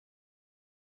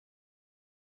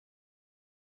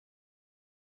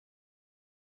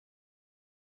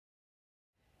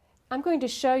I'm going to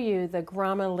show you the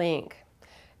Grom-A-Link.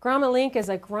 Grom-A-Link is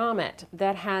a grommet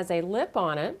that has a lip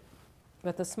on it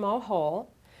with a small hole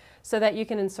so that you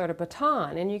can insert a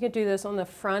baton, and you can do this on the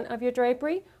front of your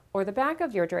drapery or the back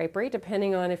of your drapery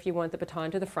depending on if you want the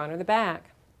baton to the front or the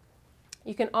back.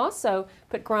 You can also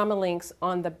put Grom-A-Links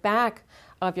on the back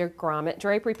of your grommet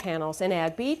drapery panels and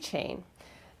add bead chain.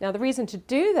 Now the reason to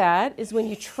do that is when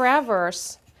you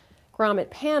traverse grommet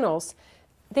panels,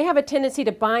 they have a tendency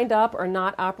to bind up or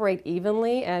not operate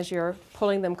evenly as you're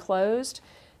pulling them closed.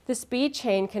 This bead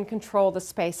chain can control the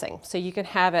spacing. So you can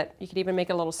have it, you could even make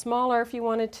it a little smaller if you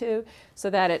wanted to, so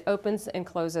that it opens and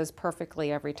closes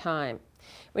perfectly every time.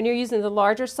 When you're using the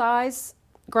larger size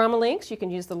Grom-A-Links, you can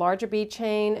use the larger bead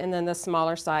chain, and then the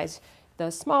smaller size,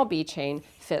 the small bead chain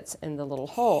fits in the little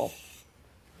hole.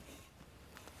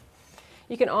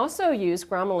 You can also use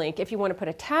Grom-A-Link if you want to put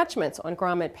attachments on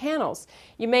grommet panels.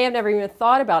 You may have never even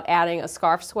thought about adding a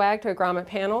scarf swag to a grommet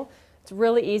panel. It's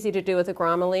really easy to do with a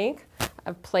Grom-A-Link.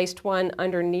 I've placed one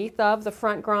underneath of the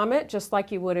front grommet, just like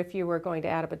you would if you were going to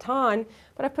add a baton,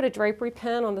 but I put a drapery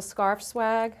pin on the scarf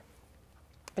swag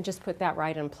and just put that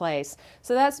right in place.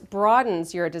 So that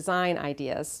broadens your design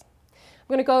ideas. I'm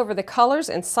going to go over the colors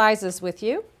and sizes with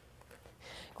you.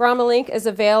 Grom-A-Link is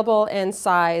available in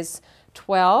size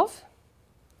 12,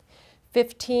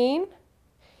 15,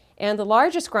 and the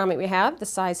largest grommet we have, the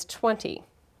size 20.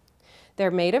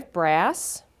 They're made of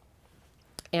brass,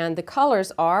 and the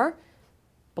colors are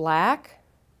black,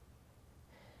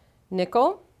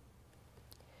 nickel,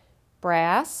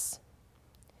 brass,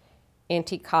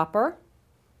 antique copper,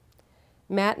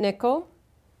 matte nickel,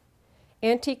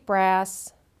 antique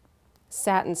brass,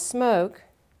 satin smoke,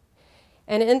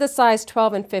 and in the size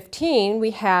 12 and 15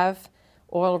 we have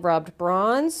oil rubbed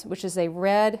bronze, which is a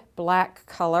red-black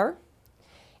color,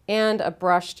 and a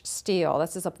brushed steel.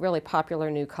 This is a really popular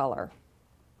new color.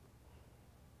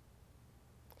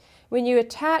 When you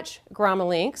attach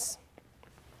Grom-A-Links,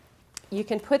 you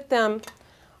can put them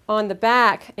on the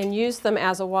back and use them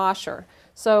as a washer.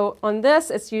 So on this,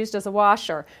 it's used as a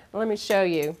washer. Let me show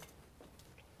you.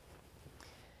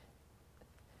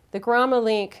 The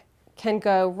Grom-A-Link can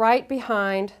go right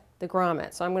behind the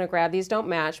grommet. So I'm going to grab these, don't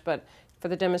match, but for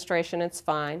the demonstration it's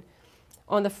fine.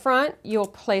 On the front, you'll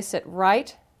place it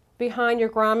right behind your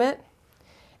grommet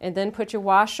and then put your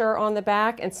washer on the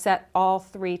back and set all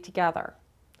three together.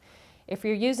 If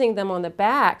you're using them on the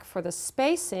back for the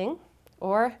spacing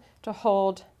or to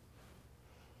hold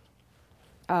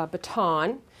a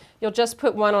baton, you'll just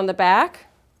put one on the back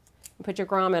and put your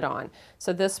grommet on.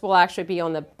 So this will actually be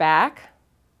on the back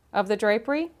of the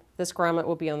drapery. This grommet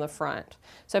will be on the front.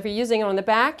 So if you're using it on the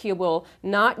back, you will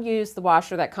not use the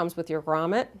washer that comes with your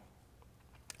grommet.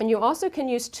 And you also can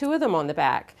use two of them on the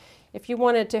back. If you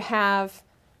wanted to have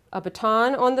a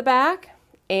baton on the back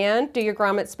and do your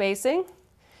grommet spacing,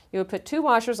 you would put two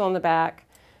washers on the back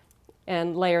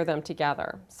and layer them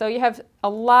together. So you have a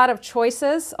lot of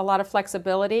choices, a lot of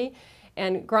flexibility,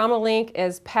 and Grom-A-Link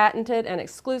is patented and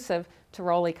exclusive to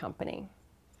Rolly Company.